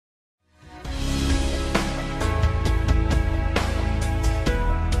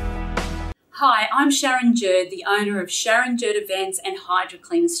Hi, I'm Sharon Jerd, the owner of Sharon Jerd Events and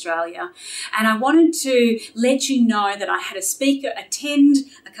HydroClean Australia. And I wanted to let you know that I had a speaker attend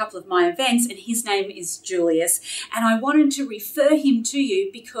a couple of my events, and his name is Julius. And I wanted to refer him to you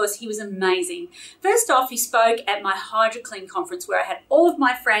because he was amazing. First off, he spoke at my HydroClean conference where I had all of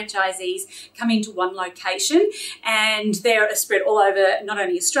my franchisees come into one location, and they're spread all over not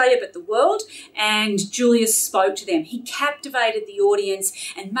only Australia but the world. And Julius spoke to them. He captivated the audience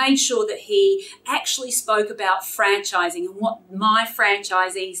and made sure that he actually spoke about franchising and what my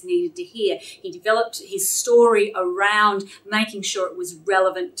franchisees needed to hear. He developed his story around making sure it was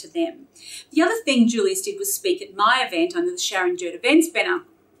relevant to them. The other thing Julius did was speak at my event under the Sharon Jerd Events banner.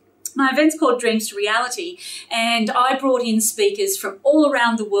 My event's called Dreams to Reality, and I brought in speakers from all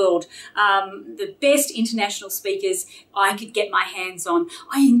around the world, the best international speakers I could get my hands on.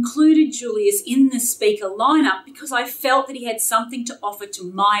 I included Julius in the speaker lineup because I felt that he had something to offer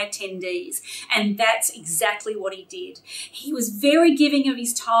to my attendees, and that's exactly what he did. He was very giving of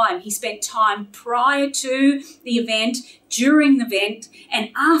his time. He spent time prior to the event, during the event, and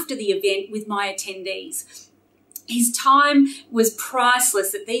after the event with my attendees. His time was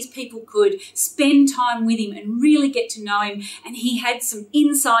priceless, that these people could spend time with him and really get to know him, and he had some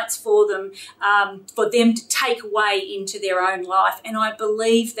insights for them to take away into their own life. And I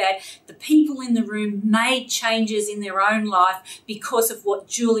believe that the people in the room made changes in their own life because of what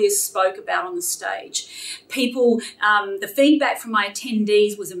Julius spoke about on the stage. People, the feedback from my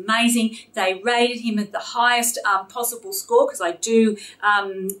attendees was amazing. They rated him at the highest possible score, because I do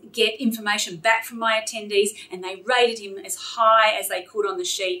get information back from my attendees, and they rated him as high as they could on the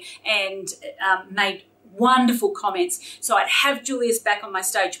sheet, and made wonderful comments. So I'd have Julius back on my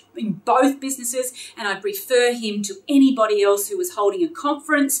stage in both businesses, and I'd refer him to anybody else who was holding a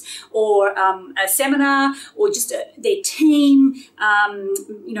conference or a seminar, or just their team,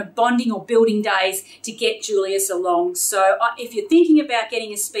 bonding or building days to get Julius along. So if you're thinking about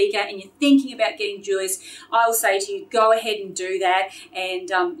getting a speaker and you're thinking about getting Julius, I will say to you, go ahead and do that,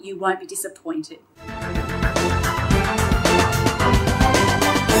 and you won't be disappointed.